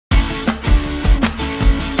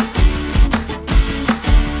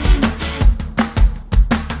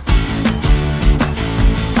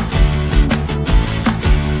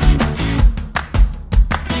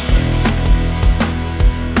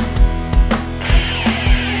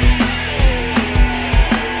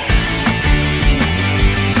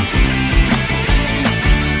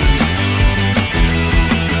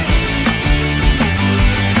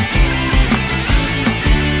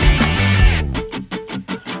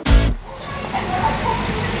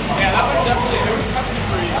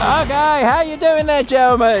Okay, how you doing there,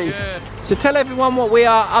 Jeremy? Good. So tell everyone what we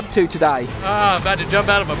are up to today. I'm about to jump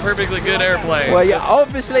out of a perfectly good airplane. Well, you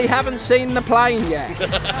obviously haven't seen the plane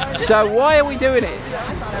yet. So why are we doing it?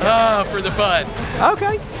 For the fun.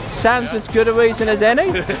 Okay, sounds as good a reason as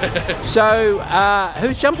any. So,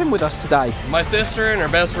 who's jumping with us today? My sister and her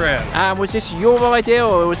best friend. And was this your idea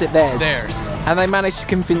or was it theirs? Theirs. And they managed to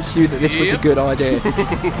convince you that this was a Yep. good idea.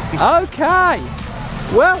 Okay.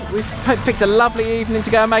 Well, we've picked a lovely evening to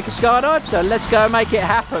go and make a skydive, so let's go and make it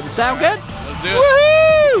happen. Sound good? Let's do it.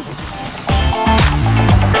 Woohoo!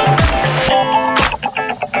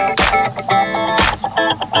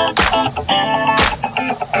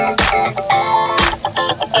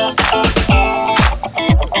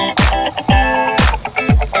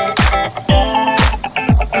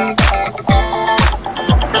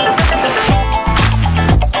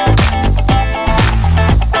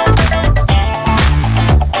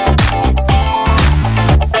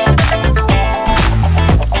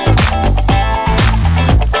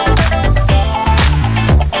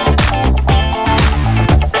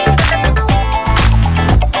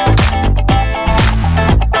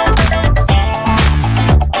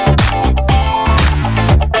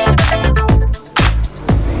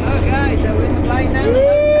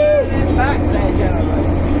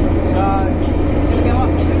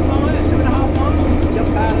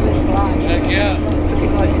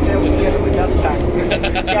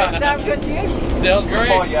 Sound good to you? Sounds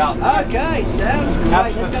great. Okay, sounds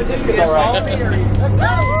great. Let's go do this. Right. Let's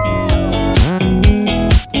go.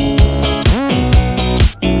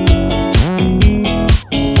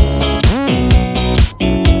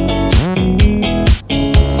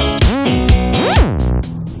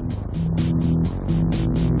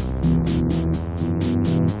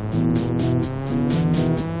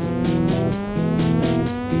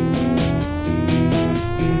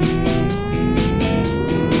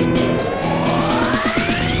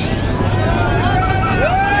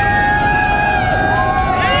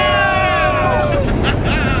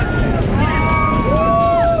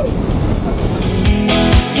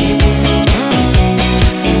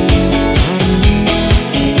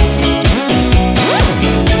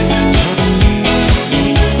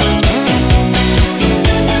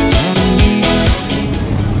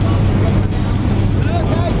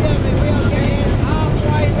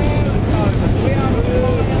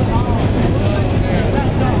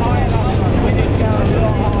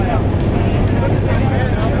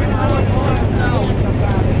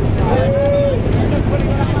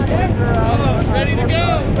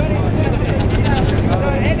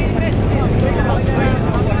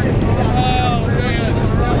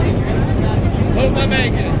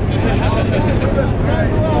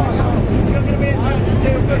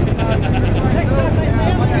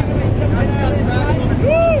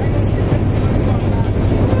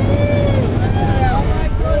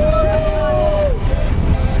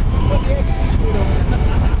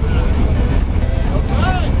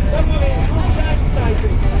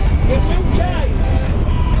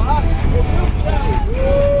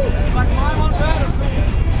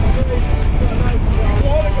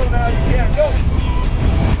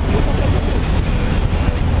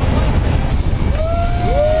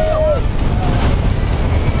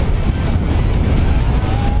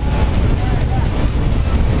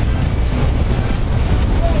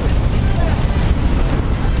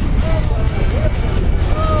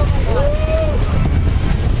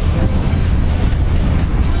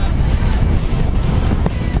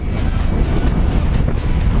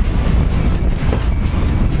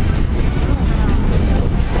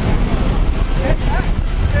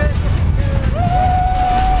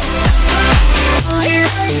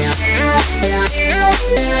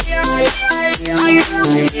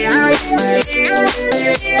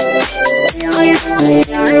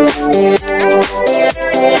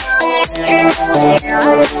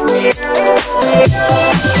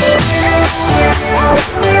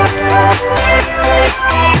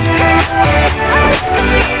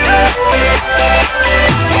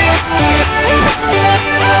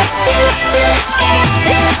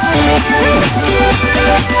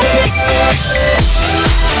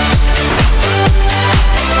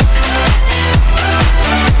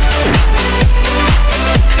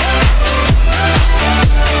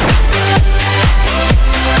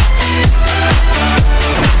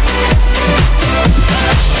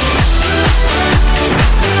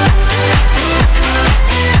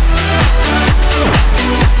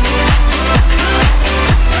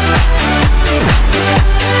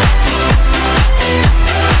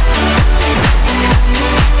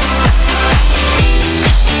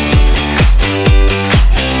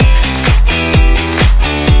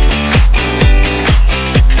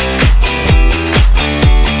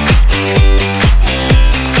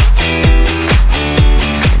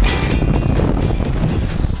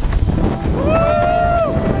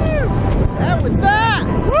 How was that?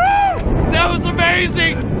 Woo! That was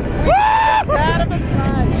amazing! Woo!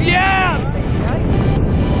 Yes!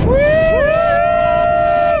 Woo!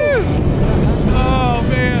 Oh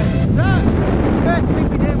man! So, first thing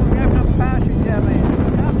we did was we opened up the parachute jelly.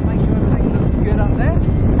 Make sure everything looks good up there.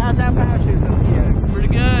 How's our parachute look to you? Pretty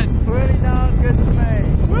good. Pretty darn good to me.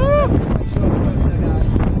 Woo! Make sure it works there, guys.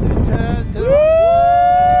 Turn to the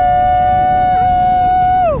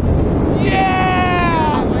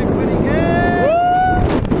Yeah! we're pretty good.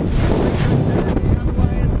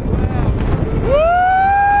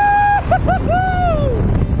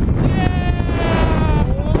 Yeah!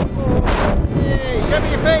 Show me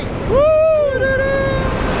your feet.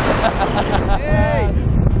 Hey,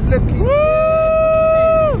 looking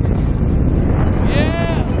good.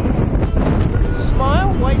 Yeah! Smile,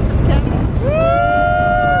 wait for the camera.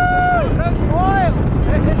 Don't smile.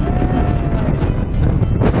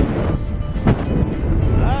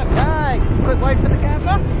 Okay, quick wait for the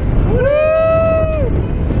camera.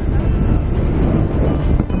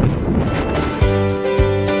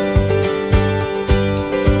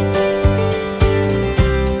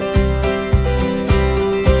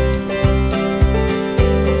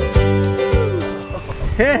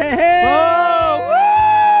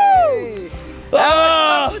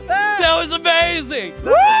 That was amazing!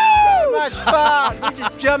 So much fun. We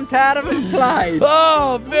just jumped out of it and played.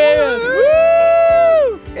 Oh man!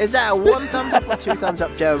 Woo! Is that a 1 thumbs up or 2 thumbs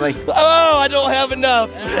up, Jeremy? Oh, I don't have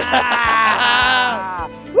enough.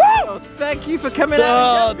 Woo! Thank you for coming out.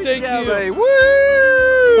 Oh, and jumping, thank Jeremy. you. Woo!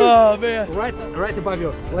 Oh man! Right above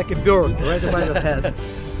you, like a bird, right above your head.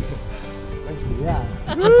 Yeah.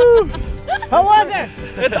 Woo! How was it?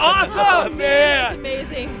 It's awesome, man!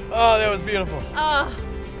 Amazing. Oh, that was beautiful. Oh,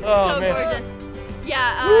 Oh so man! gorgeous.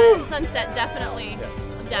 Yeah, sunset definitely.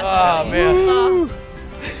 Definitely. Oh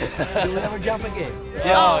man! You'll never jump again.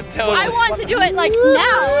 Oh, totally. I want to do it like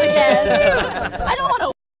now again. I don't want to